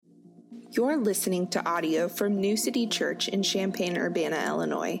You're listening to audio from New City Church in Champaign-Urbana,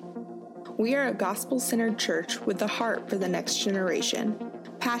 Illinois. We are a gospel-centered church with a heart for the next generation,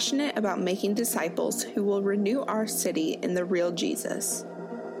 passionate about making disciples who will renew our city in the real Jesus.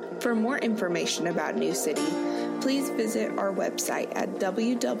 For more information about New City, please visit our website at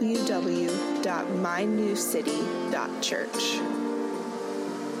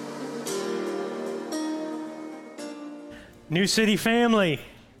www.mynewcity.church. New City family,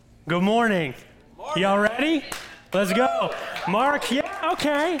 good morning. Y'all ready? Let's go. Mark, yeah,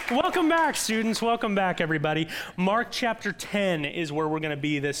 okay. Welcome back, students. Welcome back, everybody. Mark chapter 10 is where we're going to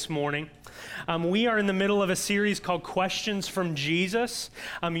be this morning. We are in the middle of a series called Questions from Jesus.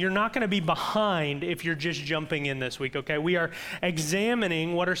 You're not going to be behind if you're just jumping in this week, okay? We are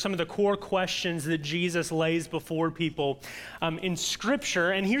examining what are some of the core questions that Jesus lays before people in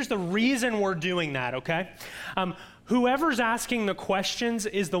Scripture, and here's the reason we're doing that, okay? Whoever's asking the questions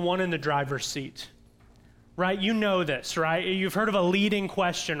is the one in the driver's seat, right? You know this, right? You've heard of a leading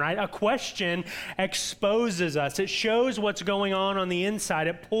question, right? A question exposes us. It shows what's going on the inside.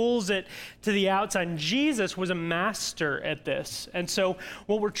 It pulls it to the outside. And Jesus was a master at this. And so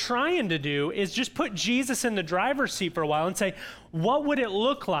what we're trying to do is just put Jesus in the driver's seat for a while and say, what would it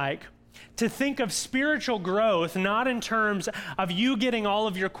look like to think of spiritual growth, not in terms of you getting all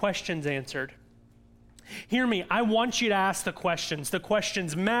of your questions answered? Hear me, I want you to ask the questions. The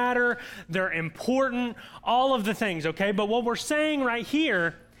questions matter, they're important, all of the things, okay? But what we're saying right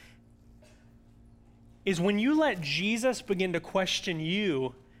here is when you let Jesus begin to question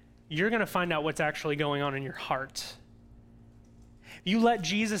you, you're going to find out what's actually going on in your heart. You let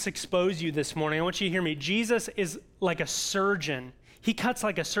Jesus expose you this morning. I want you to hear me. Jesus is like a surgeon. He cuts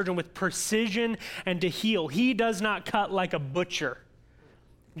like a surgeon with precision and to heal. He does not cut like a butcher.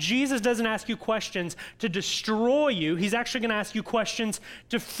 Jesus doesn't ask you questions to destroy you. He's actually going to ask you questions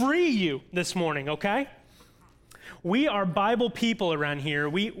to free you this morning, okay? We are Bible people around here.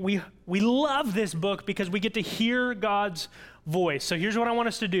 We love this book because we get to hear God's voice. So here's what I want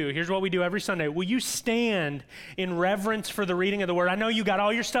us to do. Here's what we do every Sunday. Will you stand in reverence for the reading of the Word? I know you got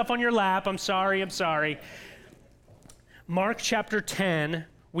all your stuff on your lap. I'm sorry. Mark chapter 10,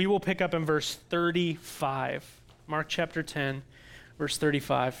 we will pick up in verse 35. Mark chapter 10. Verse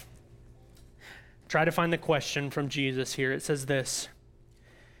 35. Try to find the question from Jesus here. It says this: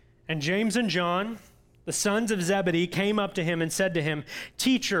 "And James and John, the sons of Zebedee, came up to him and said to him,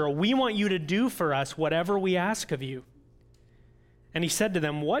 'Teacher, we want you to do for us whatever we ask of you.' And he said to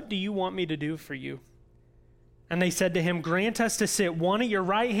them, 'What do you want me to do for you?' And they said to him, 'Grant us to sit one at your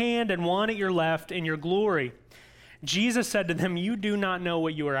right hand and one at your left in your glory.' Jesus said to them, 'You do not know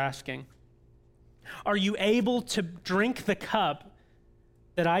what you are asking. Are you able to drink the cup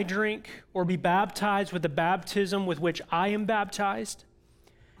that I drink, or be baptized with the baptism with which I am baptized?'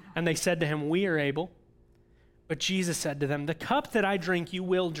 And they said to him, 'We are able.' But Jesus said to them, 'The cup that I drink you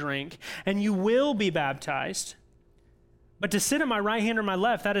will drink, and you will be baptized. But to sit at my right hand or my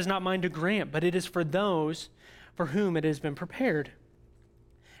left, that is not mine to grant, but it is for those for whom it has been prepared.'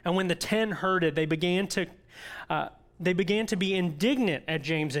 And when the 10 heard it, they began to be indignant at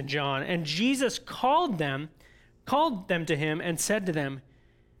James and John. And Jesus called them to him and said to them,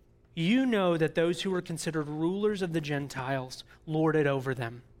 'You know that those who are considered rulers of the Gentiles lord it over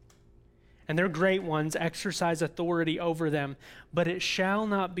them, and their great ones exercise authority over them. But it shall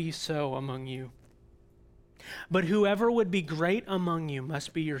not be so among you. But whoever would be great among you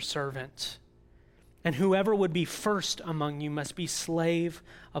must be your servant, and whoever would be first among you must be slave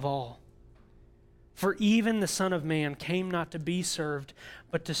of all. For even the Son of Man came not to be served,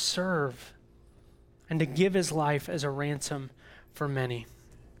 but to serve, and to give his life as a ransom for many.'"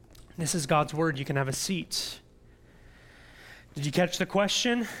 This is God's word. You can have a seat. Did you catch the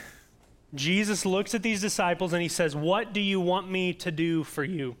question? Jesus looks at these disciples and he says, "What do you want me to do for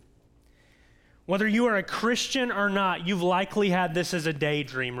you?" Whether you are a Christian or not, you've likely had this as a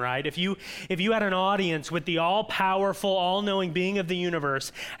daydream, right? If you had an audience with the all-powerful, all-knowing being of the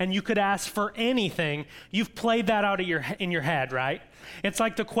universe, and you could ask for anything, you've played that out in your head, right? It's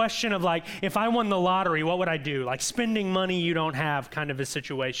like the question of like, if I won the lottery, what would I do? Like spending money you don't have kind of a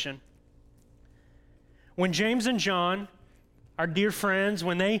situation. When James and John, our dear friends,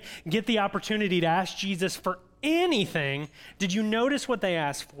 when they get the opportunity to ask Jesus for anything, did you notice what they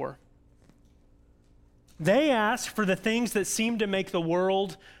asked for? They asked for the things that seem to make the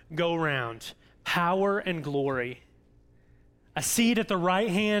world go round: power and glory. A seat at the right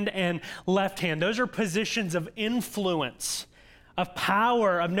hand and left hand. Those are positions of influence, of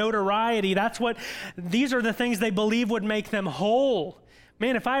power, of notoriety. These are the things they believe would make them whole.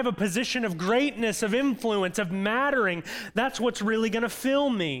 Man, if I have a position of greatness, of influence, of mattering, that's what's really going to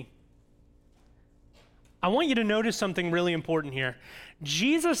fill me. I want you to notice something really important here.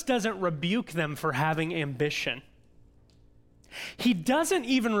 Jesus doesn't rebuke them for having ambition. He doesn't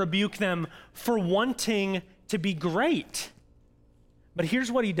even rebuke them for wanting to be great. But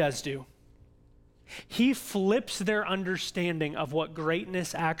here's what he does do. He flips their understanding of what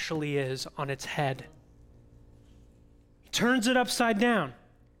greatness actually is on its head. He turns it upside down.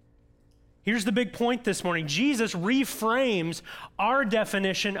 Here's the big point this morning. Jesus reframes our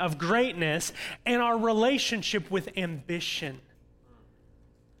definition of greatness and our relationship with ambition.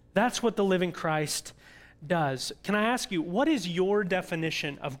 That's what the living Christ does. Can I ask you, what is your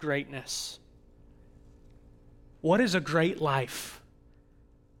definition of greatness? What is a great life?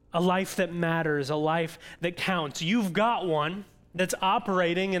 A life that matters, a life that counts. You've got one that's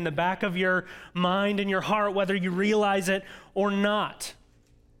operating in the back of your mind and your heart, whether you realize it or not.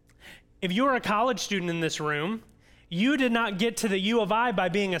 If you're a college student in this room, you did not get to the U of I by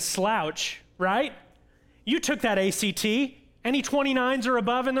being a slouch, right? You took that ACT. Any 29s or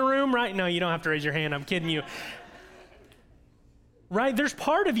above in the room, right? No, you don't have to raise your hand. I'm kidding you. Right? There's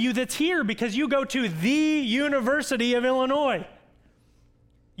part of you that's here because you go to the University of Illinois.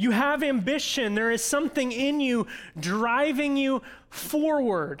 You have ambition. There is something in you driving you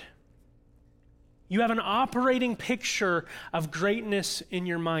forward. You have an operating picture of greatness in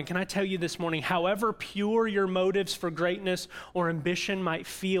your mind. Can I tell you this morning, however pure your motives for greatness or ambition might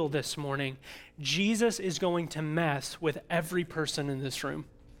feel this morning, Jesus is going to mess with every person in this room.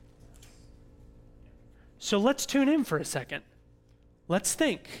 So let's tune in for a second. Let's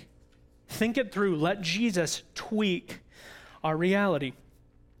think. Think it through. Let Jesus tweak our reality.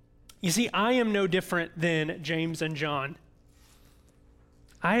 You see, I am no different than James and John.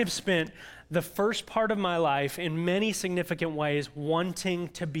 I have spent the first part of my life in many significant ways wanting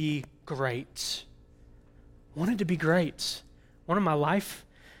to be great. Wanted to be great. Wanted my life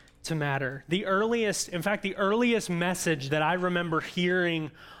to matter. The earliest message that I remember hearing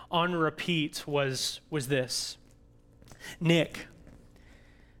on repeat was this. Nick,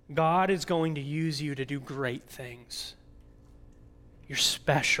 God is going to use you to do great things. You're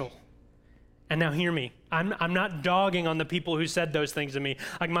special. And now hear me. I'm not dogging on the people who said those things to me.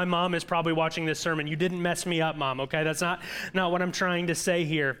 Like my mom is probably watching this sermon. You didn't mess me up, Mom, okay? That's not what I'm trying to say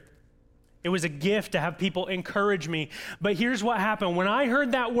here. It was a gift to have people encourage me. But here's what happened. When I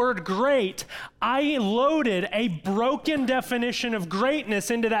heard that word great, I loaded a broken definition of greatness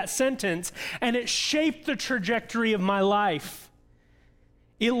into that sentence, and it shaped the trajectory of my life.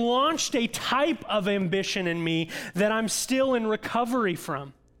 It launched a type of ambition in me that I'm still in recovery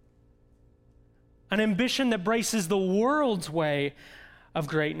from. An ambition that braces the world's way of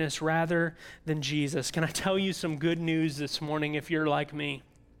greatness rather than Jesus. Can I tell you some good news this morning if you're like me?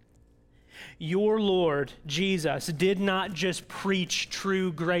 Your Lord, Jesus, did not just preach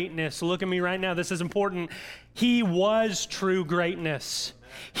true greatness. Look at me right now. This is important. He was true greatness.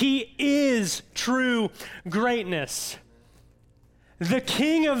 He is true greatness. The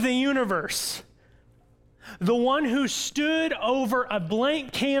King of the universe. The one who stood over a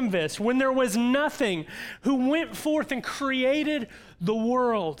blank canvas when there was nothing, who went forth and created the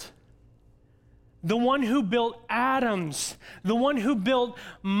world. The one who built atoms, the one who built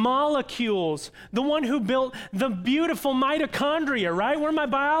molecules, the one who built the beautiful mitochondria, right? Where are my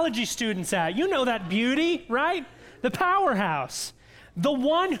biology students at? You know that beauty, right? The powerhouse. The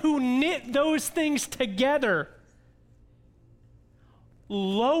one who knit those things together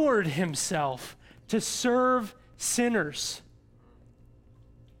lowered himself to serve sinners.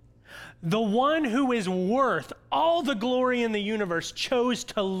 The one who is worth all the glory in the universe chose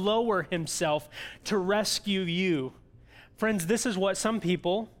to lower himself to rescue you. Friends, this is what some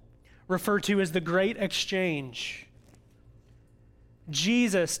people refer to as the great exchange.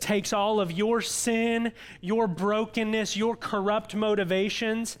 Jesus takes all of your sin, your brokenness, your corrupt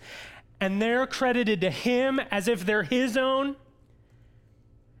motivations, and they're credited to him as if they're his own.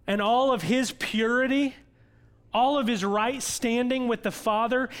 And all of his purity, all of his right standing with the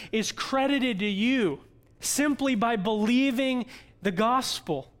Father is credited to you simply by believing the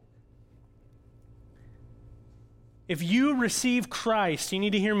gospel. If you receive Christ, you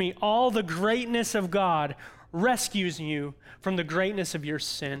need to hear me, all the greatness of God rescues you from the greatness of your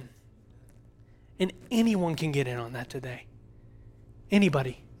sin. And anyone can get in on that today.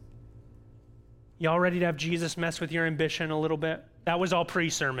 Anybody. Y'all ready to have Jesus mess with your ambition a little bit? That was all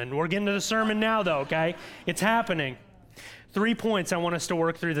pre-sermon. We're getting to the sermon now, though, okay? It's happening. 3 points I want us to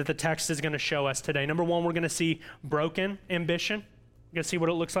work through that the text is going to show us today. Number 1, we're going to see broken ambition. We're going to see what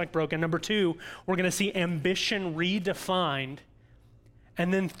it looks like broken. Number 2, we're going to see ambition redefined.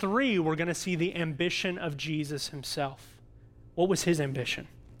 And then 3, we're going to see the ambition of Jesus himself. What was his ambition?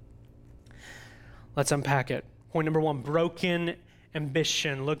 Let's unpack it. Point number 1, broken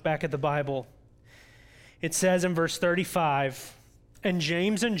ambition. Look back at the Bible. It says in verse 35, and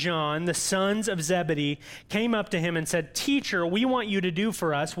James and John, the sons of Zebedee, came up to him and said, Teacher, we want you to do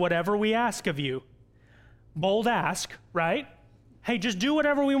for us whatever we ask of you. Bold ask, right? Hey, just do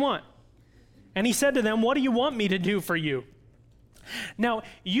whatever we want. And he said to them, what do you want me to do for you? Now,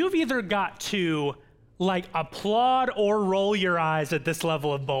 you've either got to applaud or roll your eyes at this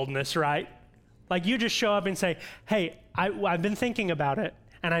level of boldness, right? Like you just show up and say, hey, I've been thinking about it,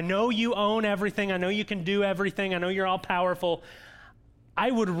 and I know you own everything. I know you can do everything. I know you're all powerful. I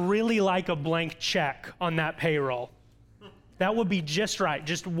would really like a blank check on that payroll. That would be just right.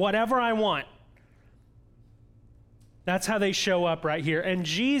 Just whatever I want. That's how they show up right here. And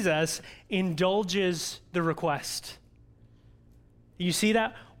Jesus indulges the request. You see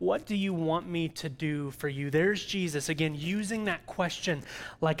that? What do you want me to do for you? There's Jesus, again, using that question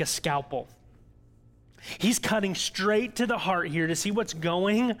like a scalpel. He's cutting straight to the heart here to see what's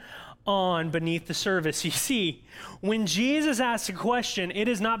going on beneath the surface. You see, when Jesus asks a question, it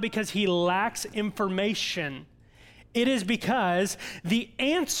is not because he lacks information. It is because the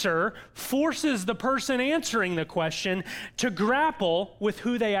answer forces the person answering the question to grapple with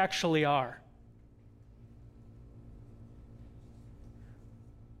who they actually are.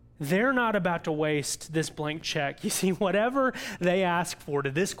 They're not about to waste this blank check. You see, whatever they ask for to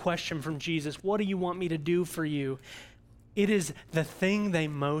this question from Jesus, what do you want me to do for you? It is the thing they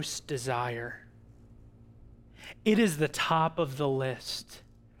most desire. It is the top of the list.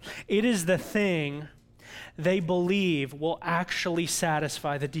 It is the thing they believe will actually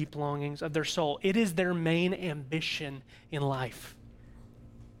satisfy the deep longings of their soul. It is their main ambition in life.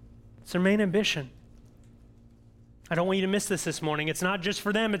 It's their main ambition. I don't want you to miss this morning. It's not just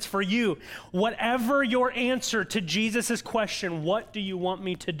for them, it's for you. Whatever your answer to Jesus' question, what do you want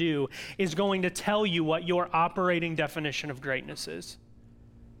me to do, is going to tell you what your operating definition of greatness is.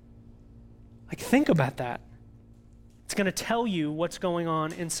 Think about that. It's going to tell you what's going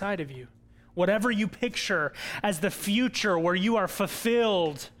on inside of you. Whatever you picture as the future where you are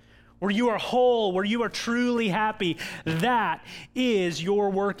fulfilled, where you are whole, where you are truly happy, that is your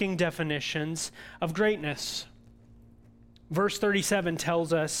working definitions of greatness. Verse 37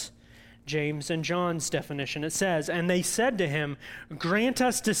 tells us James and John's definition. It says, and they said to him, grant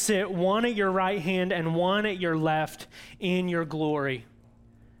us to sit one at your right hand and one at your left in your glory.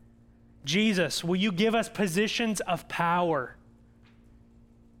 Jesus, will you give us positions of power?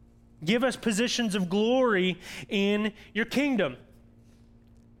 Give us positions of glory in your kingdom.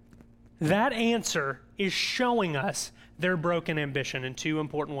 That answer is showing us their broken ambition in 2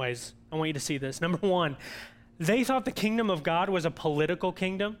 important ways. I want you to see this. Number 1, they thought the kingdom of God was a political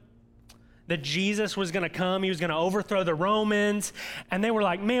kingdom, that Jesus was going to come, he was going to overthrow the Romans, and they were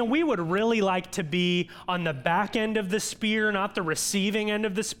like, man, we would really like to be on the back end of the spear, not the receiving end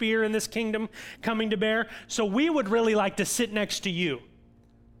of the spear in this kingdom coming to bear, so we would really like to sit next to you.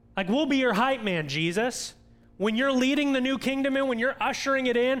 We'll be your hype man, Jesus. When you're leading the new kingdom in, when you're ushering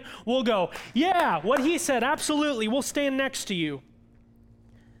it in, we'll go, yeah, what he said, absolutely, we'll stand next to you.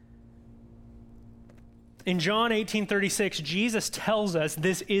 In John 18:36, Jesus tells us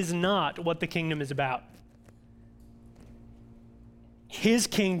this is not what the kingdom is about. His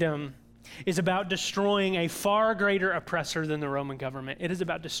kingdom is about destroying a far greater oppressor than the Roman government. It is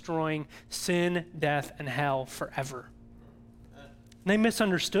about destroying sin, death, and hell forever. They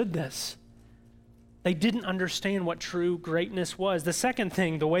misunderstood this. They didn't understand what true greatness was. The second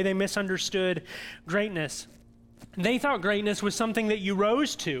thing, the way they misunderstood greatness, they thought greatness was something that you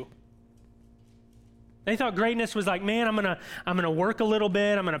rose to. They thought greatness was like, man, I'm gonna work a little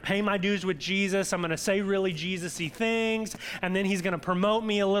bit, I'm gonna pay my dues with Jesus, I'm gonna say really Jesus-y things, and then he's gonna promote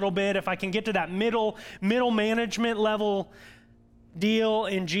me a little bit. If I can get to that middle management level deal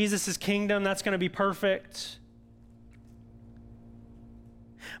in Jesus' kingdom, that's gonna be perfect.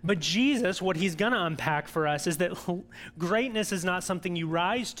 But Jesus, what he's gonna unpack for us is that greatness is not something you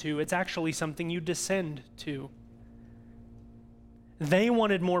rise to, it's actually something you descend to. They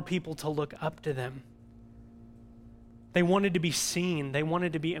wanted more people to look up to them. They wanted to be seen. They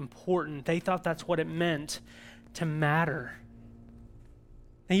wanted to be important. They thought that's what it meant to matter.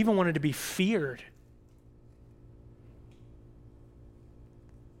 They even wanted to be feared.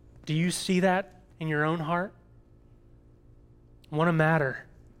 Do you see that in your own heart? Want to matter.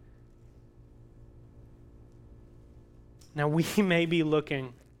 Now, we may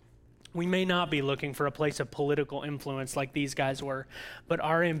not be looking for a place of political influence like these guys were, but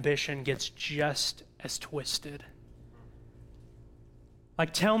our ambition gets just as twisted.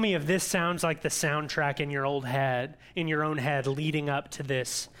 Tell me if this sounds like the soundtrack in your own head leading up to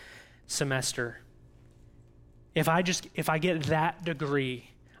this semester. if I get that degree,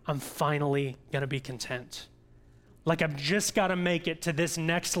 I'm finally going to be content. Like I've just got to make it to this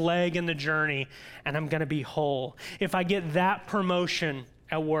next leg in the journey and I'm going to be whole. If I get that promotion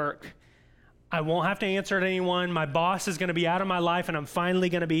at work, I won't have to answer to anyone. My boss is going to be out of my life and I'm finally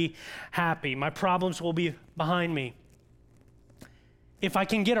going to be happy. My problems will be behind me. If I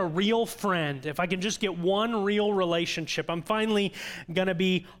can get a real friend, if I can just get one real relationship, I'm finally going to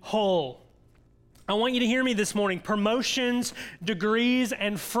be whole. I want you to hear me this morning. Promotions, degrees,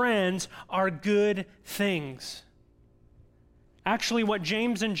 and friends are good things. Actually, what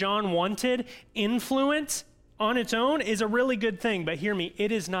James and John wanted, influence on its own, is a really good thing. But hear me,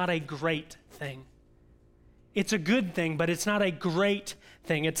 it is not a great thing. It's a good thing, but it's not a great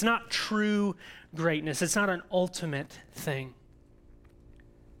thing. It's not true greatness. It's not an ultimate thing.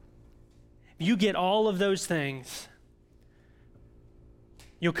 If you get all of those things,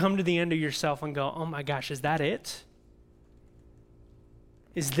 you'll come to the end of yourself and go, oh my gosh, is that it?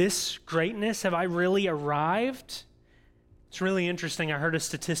 Is this greatness? Have I really arrived? It's really interesting. I heard a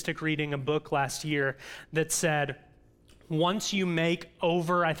statistic reading a book last year that said once you make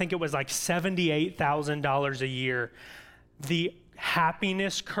over, I think it was like $78,000 a year, the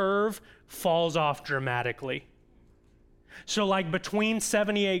happiness curve falls off dramatically. So like between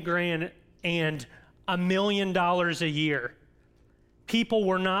 78 grand and $1 million a year, people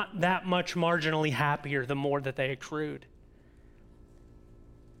were not that much marginally happier the more that they accrued.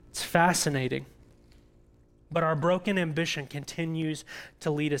 It's fascinating. But our broken ambition continues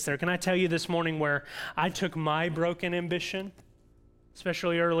to lead us there. Can I tell you this morning where I took my broken ambition,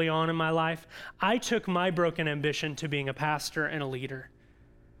 especially early on in my life? I took my broken ambition to being a pastor and a leader.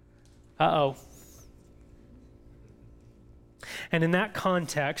 And in that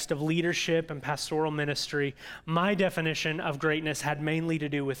context of leadership and pastoral ministry, my definition of greatness had mainly to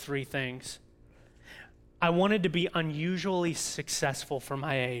do with three things. I wanted to be unusually successful for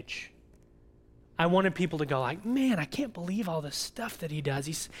my age. I wanted people to go like, man, I can't believe all the stuff that he does.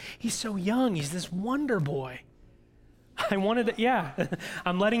 He's so young. He's this wonder boy. I wanted to, yeah.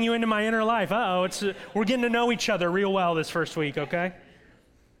 I'm letting you into my inner life. We're getting to know each other real well this first week, okay?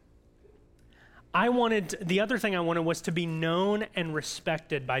 The other thing I wanted was to be known and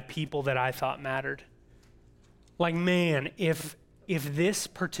respected by people that I thought mattered. Like, man, if this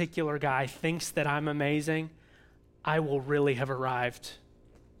particular guy thinks that I'm amazing, I will really have arrived.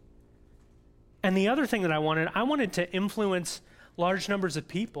 And the other thing that I wanted to influence large numbers of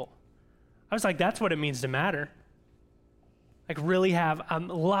people. I was like, that's what it means to matter. Like really have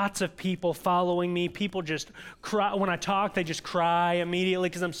lots of people following me. People just cry. When I talk, they just cry immediately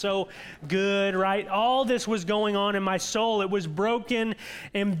because I'm so good, right? All this was going on in my soul. It was broken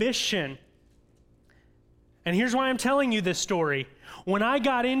ambition. And here's why I'm telling you this story. When I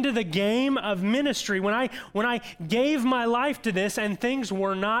got into the game of ministry, when I gave my life to this and things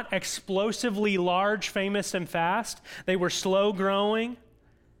were not explosively large, famous, and fast, they were slow growing,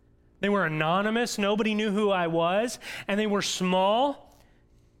 they were anonymous, nobody knew who I was, and they were small.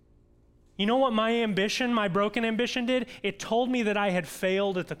 You know what my ambition, my broken ambition did? It told me that I had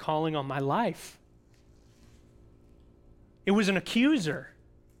failed at the calling on my life. It was an accuser.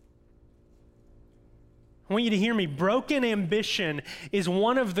 I want you to hear me. Broken ambition is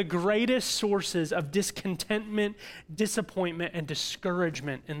one of the greatest sources of discontentment, disappointment, and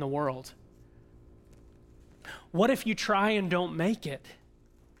discouragement in the world. What if you try and don't make it?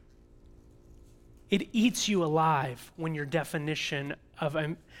 It eats you alive when your definition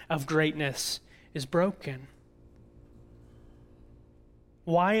of greatness is broken.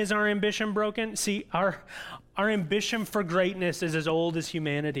 Why is our ambition broken? See, our ambition for greatness is as old as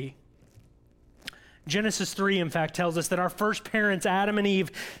humanity. Genesis 3, in fact, tells us that our first parents, Adam and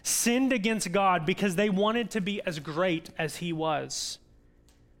Eve, sinned against God because they wanted to be as great as he was.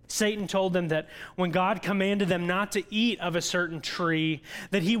 Satan told them that when God commanded them not to eat of a certain tree,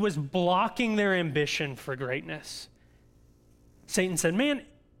 that he was blocking their ambition for greatness. Satan said, man,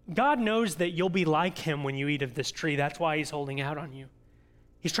 God knows that you'll be like him when you eat of this tree. That's why he's holding out on you.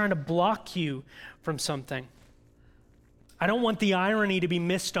 He's trying to block you from something. I don't want the irony to be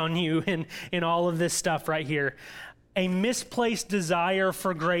missed on you in all of this stuff right here. A misplaced desire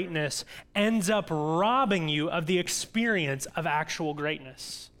for greatness ends up robbing you of the experience of actual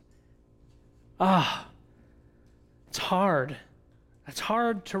greatness. It's hard. It's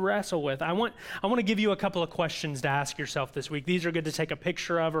hard to wrestle with. I want to give you a couple of questions to ask yourself this week. These are good to take a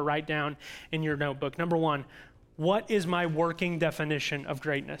picture of or write down in your notebook. Number one, what is my working definition of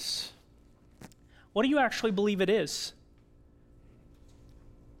greatness? What do you actually believe it is?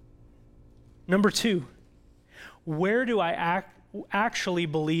 Number two, where do I actually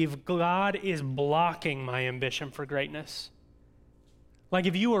believe God is blocking my ambition for greatness? Like,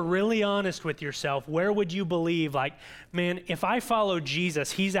 if you were really honest with yourself, where would you believe, like, man, if I follow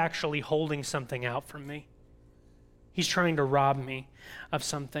Jesus, he's actually holding something out from me? He's trying to rob me of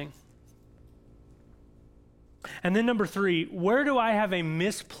something. And then number 3, where do I have a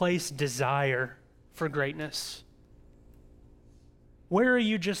misplaced desire for greatness? Where are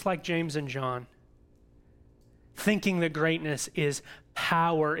you just like James and John, thinking that greatness is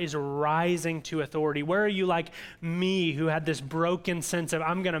power, is rising to authority? Where are you like me, who had this broken sense of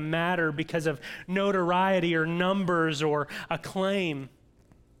I'm going to matter because of notoriety or numbers or acclaim?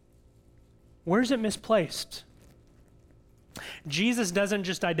 Where's it misplaced? Jesus doesn't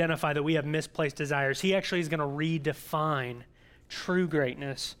just identify that we have misplaced desires. He actually is going to redefine true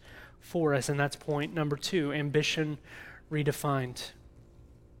greatness for us, and that's point number 2, ambition redefined.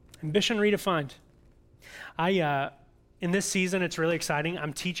 Ambition redefined. In this season, it's really exciting.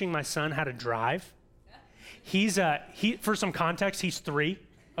 I'm teaching my son how to drive. For some context, he's 3.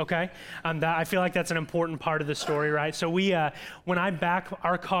 Okay, I feel like that's an important part of the story, right? So when I back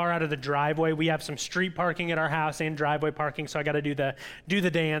our car out of the driveway, we have some street parking at our house and driveway parking. So I got to do the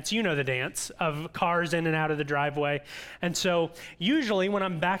dance, you know, the dance of cars in and out of the driveway. And so usually when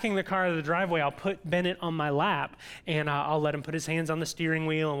I'm backing the car out of the driveway, I'll put Bennett on my lap and I'll let him put his hands on the steering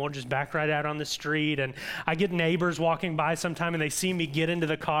wheel, and we'll just back right out on the street. And I get neighbors walking by sometime, and they see me get into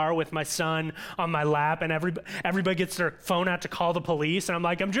the car with my son on my lap, and everybody gets their phone out to call the police, and I'm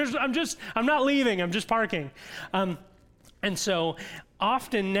like, I'm not leaving, I'm just parking. And so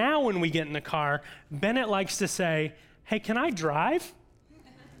often now when we get in the car, Bennett likes to say, hey, can I drive?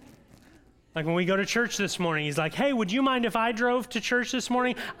 Like when we go to church this morning, he's like, hey, would you mind if I drove to church this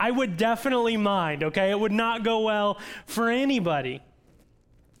morning? I would definitely mind, okay? It would not go well for anybody.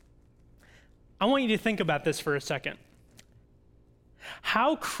 I want you to think about this for a second.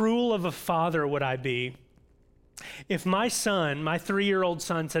 How cruel of a father would I be if my son, my 3-year-old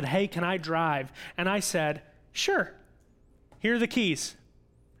son, said, hey, can I drive? And I said, sure, here are the keys.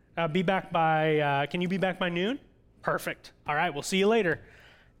 Can you be back by noon? Perfect. All right, we'll see you later.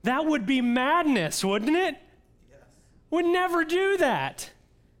 That would be madness, wouldn't it? Yes. Would never do that.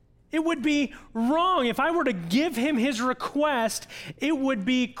 It would be wrong. If I were to give him his request, it would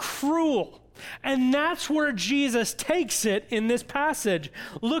be cruel. And that's where Jesus takes it in this passage.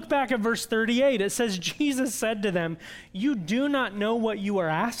 Look back at verse 38. It says, Jesus said to them, you do not know what you are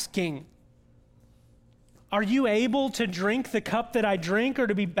asking. Are you able to drink the cup that I drink, or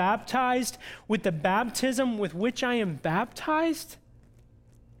to be baptized with the baptism with which I am baptized?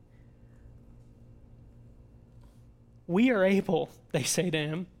 We are able, they say to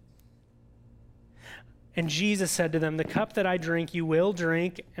him. And Jesus said to them, the cup that I drink, you will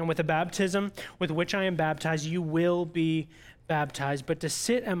drink, and with the baptism with which I am baptized, you will be baptized. But to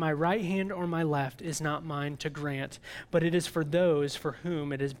sit at my right hand or my left is not mine to grant, but it is for those for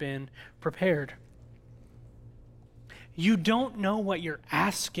whom it has been prepared. You don't know what you're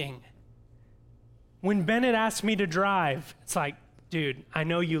asking. When Bennett asked me to drive, it's like, dude, I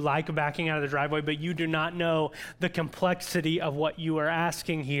know you like backing out of the driveway, but you do not know the complexity of what you are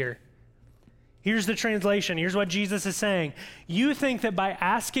asking here. Here's the translation. Here's what Jesus is saying. You think that by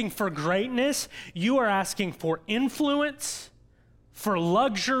asking for greatness, you are asking for influence, for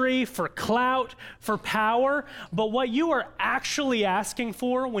luxury, for clout, for power. But what you are actually asking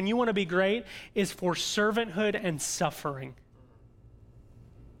for when you want to be great is for servanthood and suffering.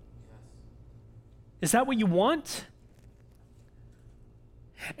 Is that what you want?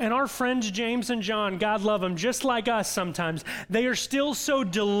 And our friends James and John, God love them, just like us sometimes, they are still so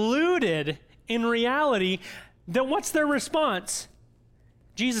deluded in reality that what's their response?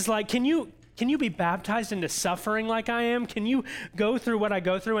 Jesus like, can you be baptized into suffering like I am? Can you go through what I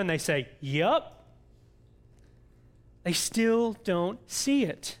go through? And they say, yup. They still don't see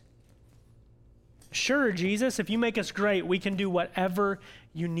it. Sure, Jesus, if you make us great, we can do whatever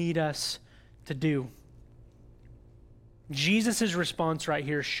you need us to do. Jesus' response right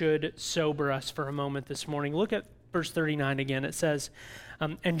here should sober us for a moment this morning. Look at verse 39 again. It says,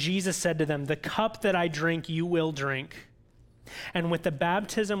 and Jesus said to them, the cup that I drink, you will drink. And with the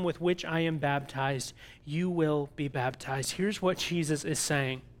baptism with which I am baptized, you will be baptized. Here's what Jesus is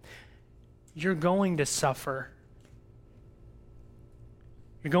saying. You're going to suffer.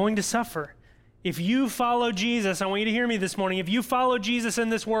 You're going to suffer. If you follow Jesus, I want you to hear me this morning. If you follow Jesus in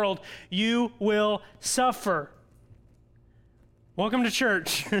this world, you will suffer. Welcome to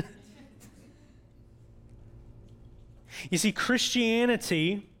church. You see,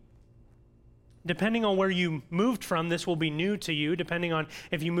 Christianity Depending on where you moved from, this will be new to you. Depending on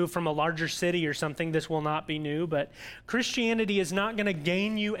if you move from a larger city or something, this will not be new. But Christianity is not going to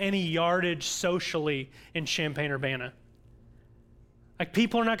gain you any yardage socially in Champaign-Urbana. Like,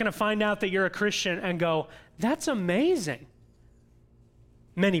 people are not going to find out that you're a Christian and go, that's amazing.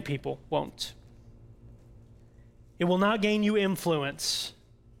 Many people won't. It will not gain you influence.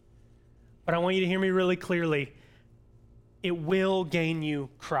 But I want you to hear me really clearly. It will gain you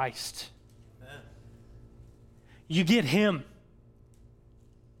Christ. Amen. You get him.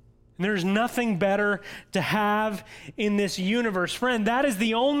 And there's nothing better to have in this universe. Friend, that is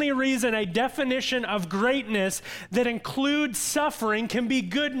the only reason a definition of greatness that includes suffering can be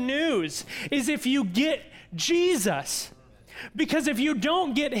good news, is if you get Jesus. Because if you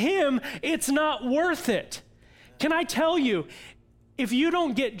don't get him, it's not worth it. Can I tell you, if you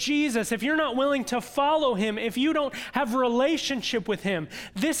don't get Jesus, if you're not willing to follow him, if you don't have a relationship with him,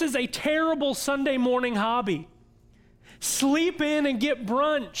 this is a terrible Sunday morning hobby. Sleep in and get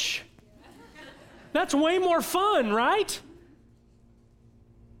brunch. That's way more fun, right?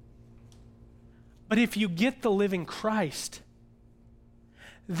 But if you get the living Christ,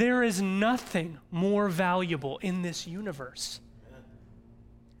 there is nothing more valuable in this universe.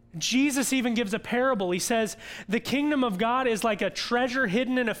 Jesus even gives a parable. He says, the kingdom of God is like a treasure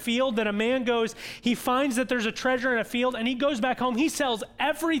hidden in a field, that a man goes, he finds that there's a treasure in a field, and he goes back home. He sells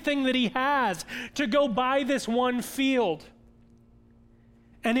everything that he has to go buy this one field.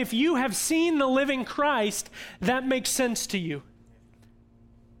 And if you have seen the living Christ, that makes sense to you.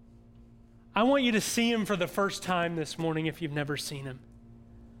 I want you to see him for the first time this morning if you've never seen him.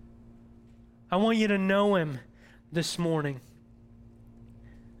 I want you to know him this morning.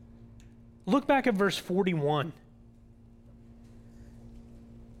 Look back at verse 41.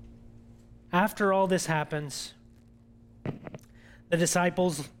 After all this happens,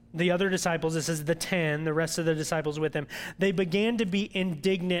 the other disciples, this is the 10, the rest of the disciples with him, they began to be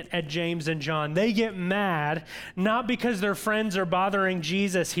indignant at James and John. They get mad, not because their friends are bothering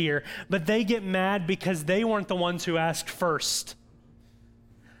Jesus here, but they get mad because they weren't the ones who asked first.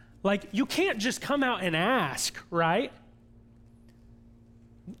 Like, you can't just come out and ask, right?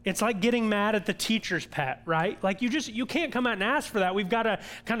 It's like getting mad at the teacher's pet, right? Like, you can't come out and ask for that. We've got to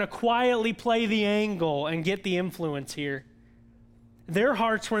kind of quietly play the angle and get the influence here. Their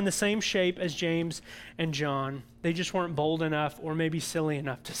hearts were in the same shape as James and John. They just weren't bold enough or maybe silly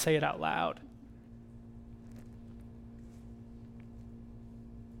enough to say it out loud.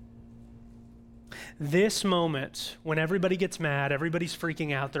 This moment, when everybody gets mad, everybody's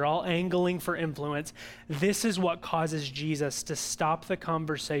freaking out, they're all angling for influence, this is what causes Jesus to stop the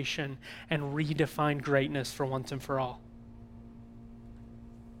conversation and redefine greatness for once and for all.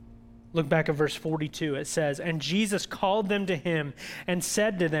 Look back at verse 42. It says, and Jesus called them to him and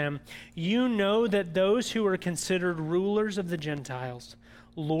said to them, you know that those who are considered rulers of the Gentiles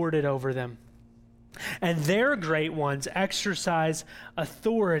lord it over them, and their great ones exercise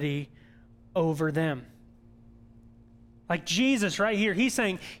authority over them. Like Jesus right here, he's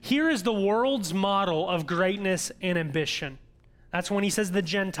saying, here is the world's model of greatness and ambition. That's when he says the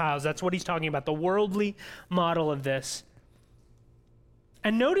Gentiles. That's what he's talking about, the worldly model of this.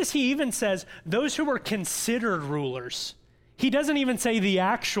 And notice he even says those who were considered rulers. He doesn't even say the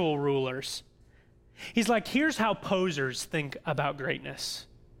actual rulers. He's like, here's how posers think about greatness.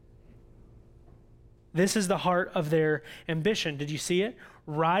 This is the heart of their ambition. Did you see it?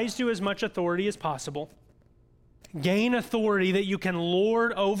 Rise to as much authority as possible. Gain authority that you can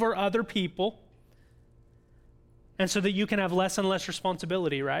lord over other people. And so that you can have less and less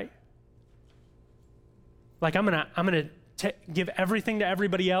responsibility, right? Like, I'm gonna give everything to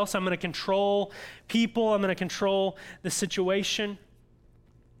everybody else. I'm going to control people. I'm going to control the situation.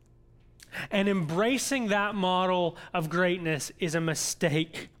 And embracing that model of greatness is a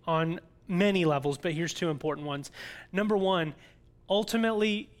mistake on many levels, but here's two important ones. Number one,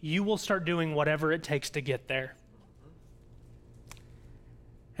 ultimately, you will start doing whatever it takes to get there.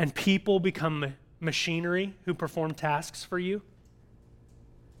 And people become machinery who perform tasks for you.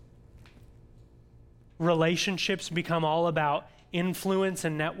 Relationships become all about influence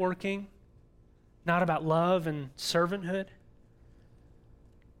and networking, not about love and servanthood.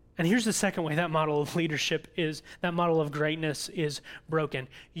 And here's the second way that model of leadership is, that model of greatness is broken.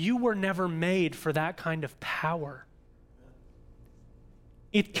 You were never made for that kind of power.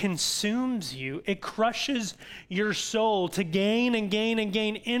 It consumes you. It crushes your soul to gain and gain and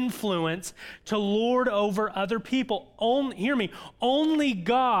gain influence, to lord over other people. Hear me, only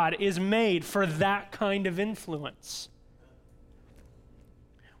God is made for that kind of influence.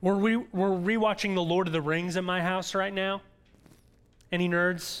 We're rewatching The Lord of the Rings at my house right now. Any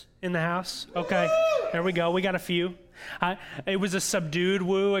nerds in the house? Okay, there we go. We got a few. It was a subdued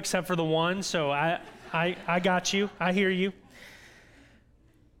woo except for the one, so I got you. I hear you.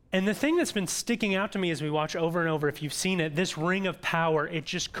 And the thing that's been sticking out to me as we watch over and over, if you've seen it, this ring of power, it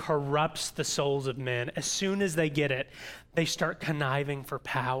just corrupts the souls of men. As soon as they get it, they start conniving for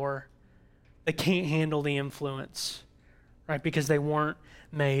power. They can't handle the influence, right? Because they weren't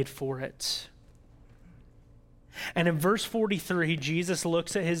made for it. And in verse 43, Jesus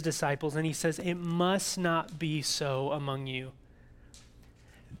looks at his disciples and he says, "It must not be so among you."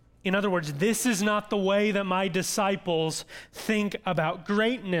 In other words, this is not the way that my disciples think about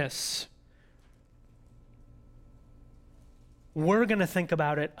greatness. We're going to think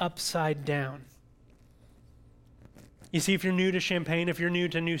about it upside down. You see, if you're new to Champaign, if you're new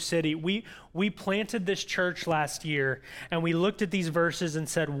to New City, we planted this church last year and we looked at these verses and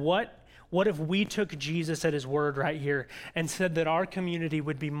said, what if we took Jesus at his word right here and said that our community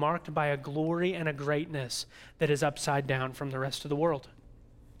would be marked by a glory and a greatness that is upside down from the rest of the world?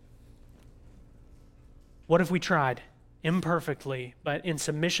 What if we tried, imperfectly, but in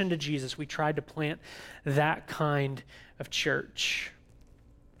submission to Jesus, we tried to plant that kind of church?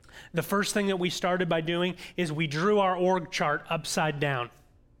 The first thing that we started by doing is we drew our org chart upside down.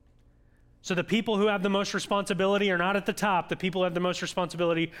 So the people who have the most responsibility are not at the top. The people who have the most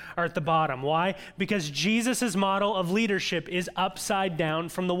responsibility are at the bottom. Why? Because Jesus' model of leadership is upside down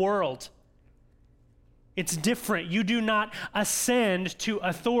from the world. It's different. You do not ascend to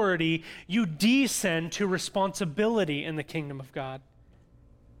authority. You descend to responsibility in the kingdom of God.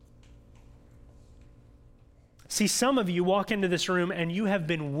 See, some of you walk into this room and you have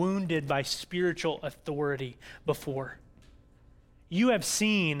been wounded by spiritual authority before. You have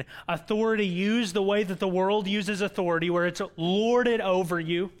seen authority used the way that the world uses authority, where it's lorded over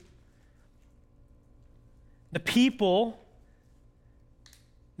you. The people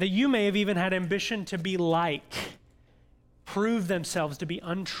that you may have even had ambition to be like prove themselves to be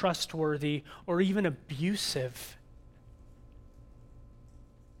untrustworthy or even abusive.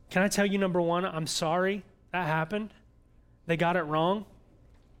 Can I tell you, number one, I'm sorry that happened. They got it wrong.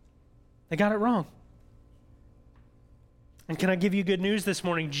 They got it wrong. And can I give you good news this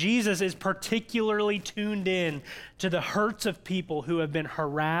morning? Jesus is particularly tuned in to the hurts of people who have been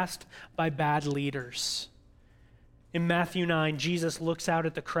harassed by bad leaders. In Matthew 9, Jesus looks out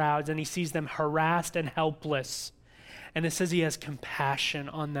at the crowds and he sees them harassed and helpless. And it says he has compassion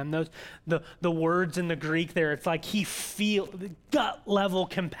on them. The words in the Greek there, it's like gut level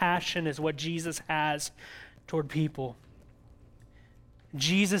compassion is what Jesus has toward people.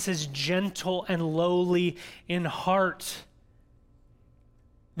 Jesus is gentle and lowly in heart.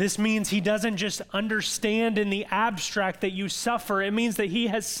 This means he doesn't just understand in the abstract that you suffer. It means that he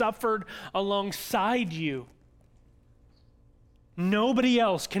has suffered alongside you. Nobody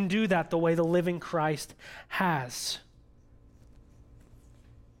else can do that the way the living Christ has.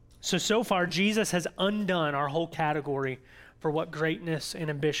 So far, Jesus has undone our whole category for what greatness and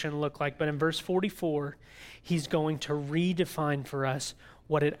ambition look like. But in verse 44, he's going to redefine for us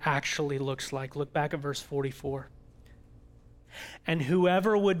what it actually looks like. Look back at verse 44. And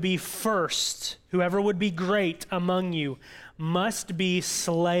whoever would be first, whoever would be great among you, must be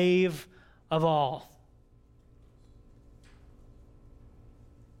slave of all.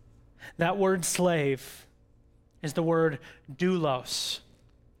 That word slave is the word doulos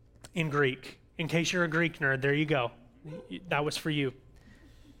in Greek. In case you're a Greek nerd, there you go. That was for you.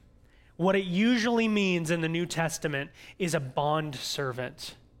 What it usually means in the New Testament is a bond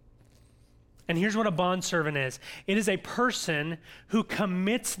servant. And here's what a bondservant is. It is a person who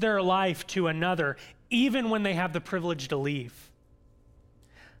commits their life to another even when they have the privilege to leave.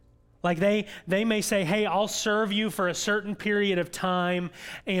 Like they may say, hey, I'll serve you for a certain period of time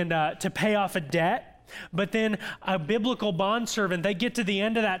and to pay off a debt. But then a biblical bondservant, they get to the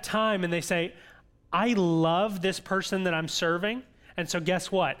end of that time and they say, I love this person that I'm serving. And so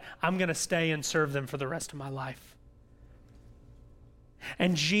guess what? I'm going to stay and serve them for the rest of my life.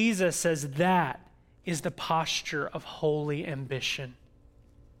 And Jesus says that is the posture of holy ambition.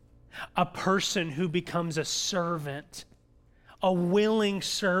 A person who becomes a servant, a willing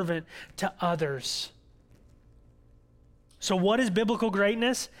servant to others. So what is biblical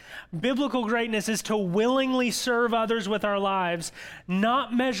greatness? Biblical greatness is to willingly serve others with our lives,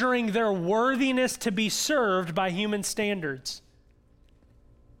 not measuring their worthiness to be served by human standards.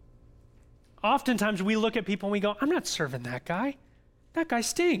 Oftentimes we look at people and we go, I'm not serving that guy. That guy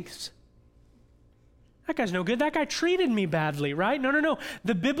stinks. That guy's no good. That guy treated me badly, right? No.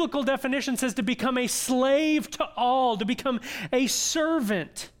 The biblical definition says to become a slave to all, to become a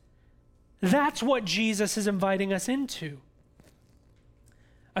servant. That's what Jesus is inviting us into.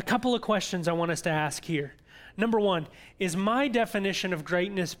 A couple of questions I want us to ask here. Number one, is my definition of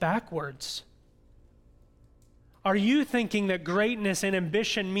greatness backwards? Are you thinking that greatness and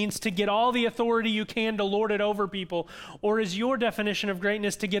ambition means to get all the authority you can to lord it over people? Or is your definition of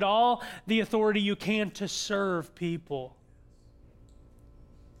greatness to get all the authority you can to serve people?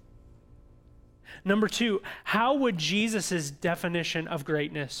 Number two, how would Jesus' definition of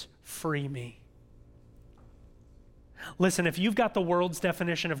greatness free me? Listen, if you've got the world's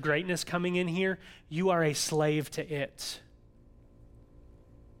definition of greatness coming in here, you are a slave to it.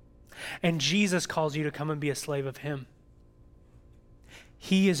 And Jesus calls you to come and be a slave of him.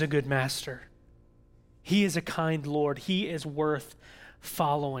 He is a good master. He is a kind Lord. He is worth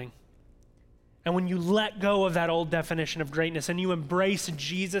following. And when you let go of that old definition of greatness and you embrace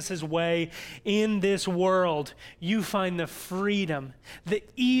Jesus' way in this world, you find the freedom, the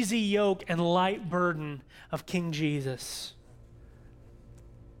easy yoke and light burden of King Jesus.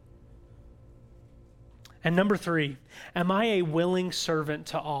 And number three, am I a willing servant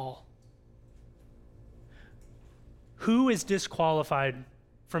to all? Who is disqualified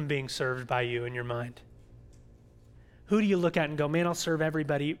from being served by you in your mind? Who do you look at and go, man, I'll serve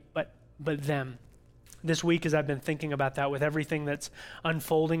everybody but them? This week, as I've been thinking about that with everything that's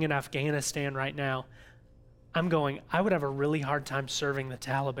unfolding in Afghanistan right now, I'm going, I would have a really hard time serving the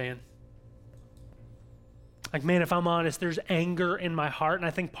Taliban. Like, man, if I'm honest, there's anger in my heart, and I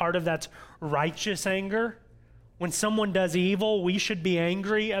think part of that's righteous anger. When someone does evil, we should be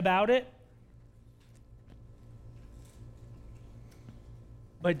angry about it.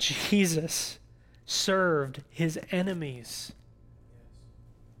 But Jesus served his enemies.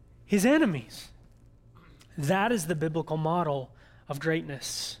 His enemies. That is the biblical model of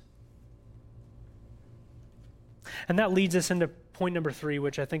greatness. And that leads us into point number three,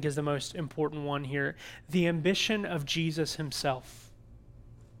 which I think is the most important one here. The ambition of Jesus himself.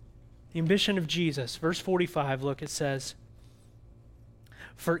 The ambition of Jesus. Verse 45, look, it says,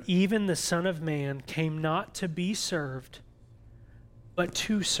 "For even the Son of Man came not to be served, but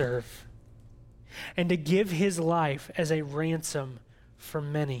to serve, and to give his life as a ransom for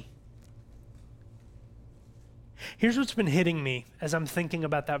many." Here's what's been hitting me as I'm thinking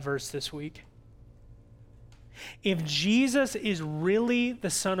about that verse this week. If Jesus is really the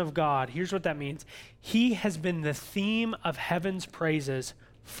Son of God, here's what that means. He has been the theme of heaven's praises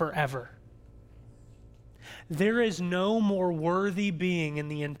forever. There is no more worthy being in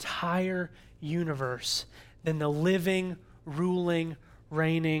the entire universe than the living, ruling,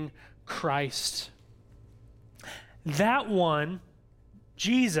 reigning Christ. That one,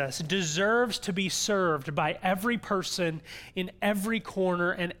 Jesus, deserves to be served by every person in every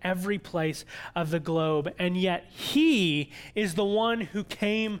corner and every place of the globe, and yet he is the one who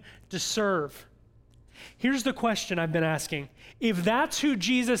came to serve. Here's the question I've been asking. If that's who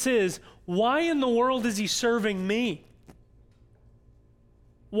Jesus is, why in the world is he serving me?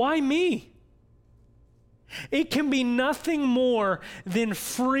 Why me? It can be nothing more than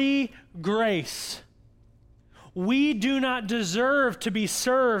free grace. We do not deserve to be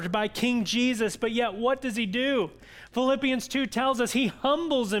served by King Jesus, but yet what does he do? Philippians 2 tells us he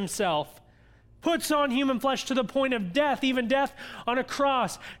humbles himself, puts on human flesh to the point of death, even death on a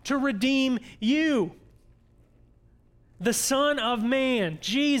cross, to redeem you. The Son of Man,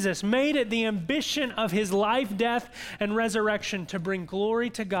 Jesus, made it the ambition of his life, death, and resurrection to bring glory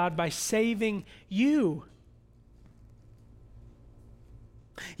to God by saving you.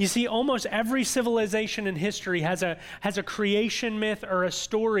 You see, almost every civilization in history has a creation myth or a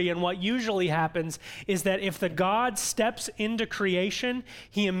story, and what usually happens is that if the God steps into creation,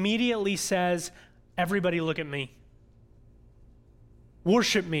 he immediately says, everybody look at me.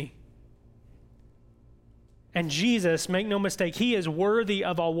 Worship me. And Jesus, make no mistake, he is worthy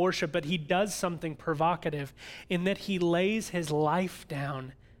of all worship, but he does something provocative in that he lays his life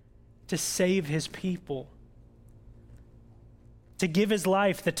down to save his people. To give his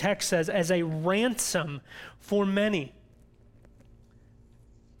life, the text says, as a ransom for many.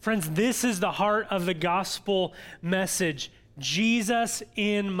 Friends, this is the heart of the gospel message. Jesus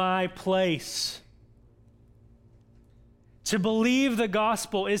in my place. To believe the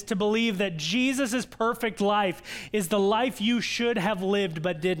gospel is to believe that Jesus' perfect life is the life you should have lived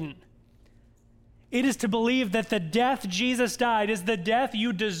but didn't. It is to believe that the death Jesus died is the death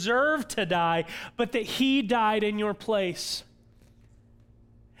you deserve to die, but that he died in your place.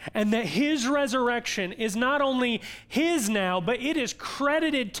 And that his resurrection is not only his now, but it is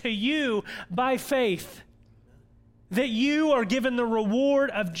credited to you by faith. That you are given the reward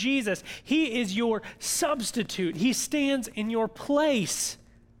of Jesus. He is your substitute. He stands in your place.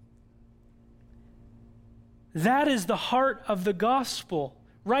 That is the heart of the gospel.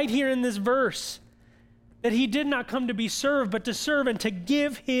 right here in this verse, that he did not come to be served, but to serve and to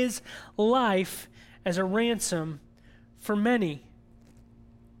give his life as a ransom for many.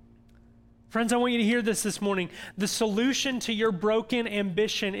 Friends, I want you to hear this morning. The solution to your broken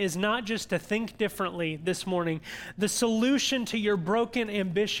ambition is not just to think differently this morning. The solution to your broken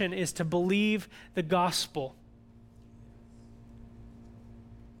ambition is to believe the gospel.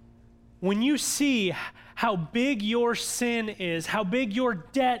 When you see how big your sin is, how big your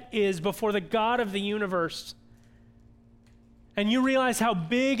debt is before the God of the universe, and you realize how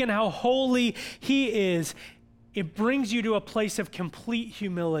big and how holy he is, it brings you to a place of complete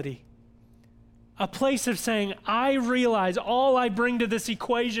humility. A place of saying, I realize all I bring to this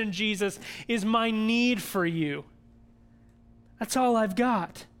equation, Jesus, is my need for you. That's all I've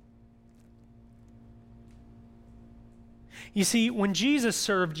got. You see, when Jesus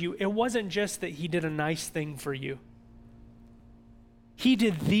served you, it wasn't just that he did a nice thing for you. He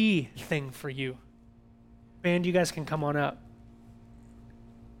did the thing for you. Band, you guys can come on up.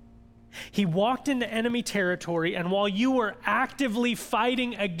 He walked into enemy territory, and while you were actively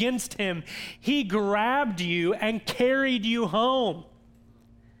fighting against him, he grabbed you and carried you home.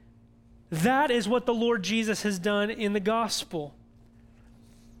 That is what the Lord Jesus has done in the gospel.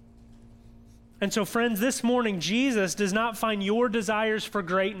 And so, friends, this morning, Jesus does not find your desires for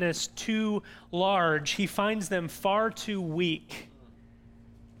greatness too large. He finds them far too weak.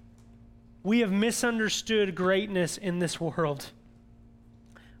 We have misunderstood greatness in this world.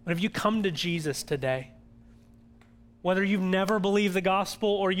 But if you come to Jesus today, whether you've never believed the gospel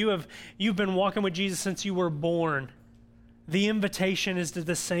or you've been walking with Jesus since you were born, the invitation is to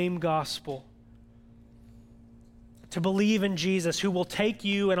the same gospel. To believe in Jesus, who will take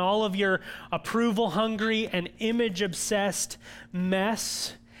you and all of your approval-hungry and image-obsessed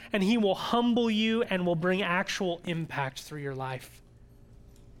mess, and he will humble you and will bring actual impact through your life.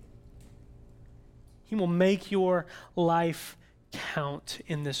 He will make your life count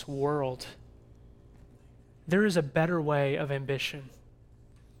in this world. There is a better way of ambition.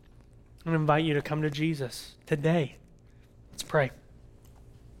 I'm going to invite you to come to Jesus today. Let's pray.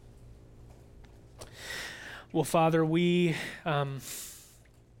 Well, Father, we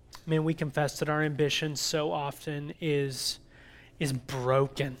confess that our ambition so often is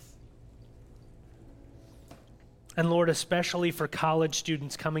broken. And Lord, especially for college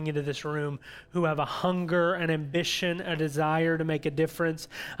students coming into this room who have a hunger, an ambition, a desire to make a difference,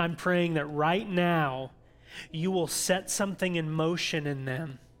 I'm praying that right now you will set something in motion in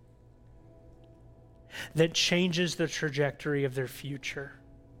them that changes the trajectory of their future.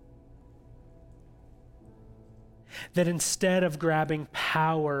 That instead of grabbing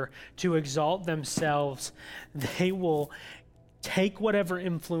power to exalt themselves, they will take whatever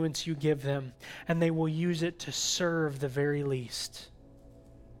influence you give them, and they will use it to serve the very least.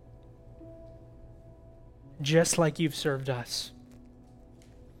 Just like you've served us.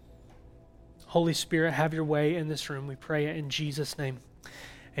 Holy Spirit, have your way in this room. We pray it in Jesus' name.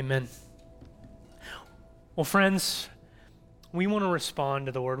 Amen. Well, friends, we want to respond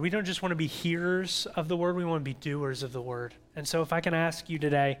to the word. We don't just want to be hearers of the word. We want to be doers of the word. And so if I can ask you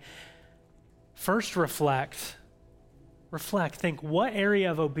today, first reflect, think, what area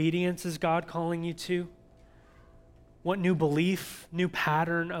of obedience is God calling you to? What new belief, new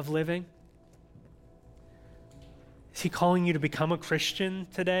pattern of living? Is he calling you to become a Christian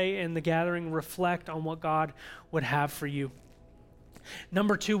today in the gathering? Reflect on what God would have for you.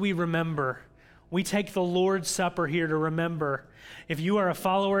 Number 2, we remember. We take the Lord's Supper here to remember. If you are a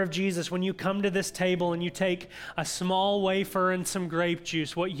follower of Jesus, when you come to this table and you take a small wafer and some grape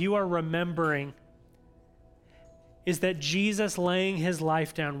juice, what you are remembering is that Jesus laying his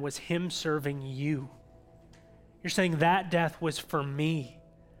life down was him serving you. You're saying that death was for me.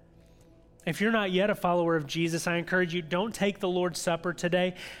 If you're not yet a follower of Jesus, I encourage you, don't take the Lord's Supper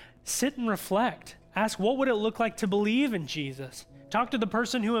today. Sit and reflect. Ask, what would it look like to believe in Jesus? Talk to the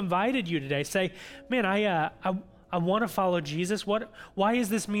person who invited you today. Say, man, I want to follow Jesus. Why is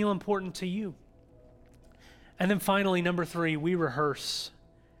this meal important to you? And then finally, number 3, we rehearse.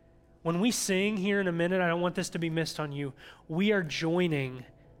 When we sing here in a minute, I don't want this to be missed on you. We are joining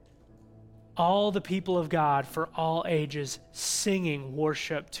all the people of God for all ages singing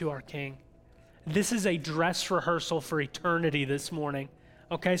worship to our King. This is a dress rehearsal for eternity this morning.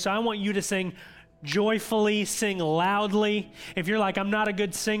 Okay, so I want you to sing joyfully, sing loudly. If you're like, I'm not a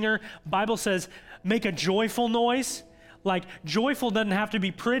good singer, Bible says make a joyful noise. Like, joyful doesn't have to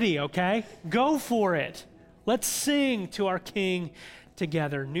be pretty, okay? Go for it. Let's sing to our King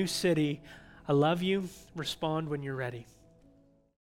together. New City, I love you. Respond when you're ready.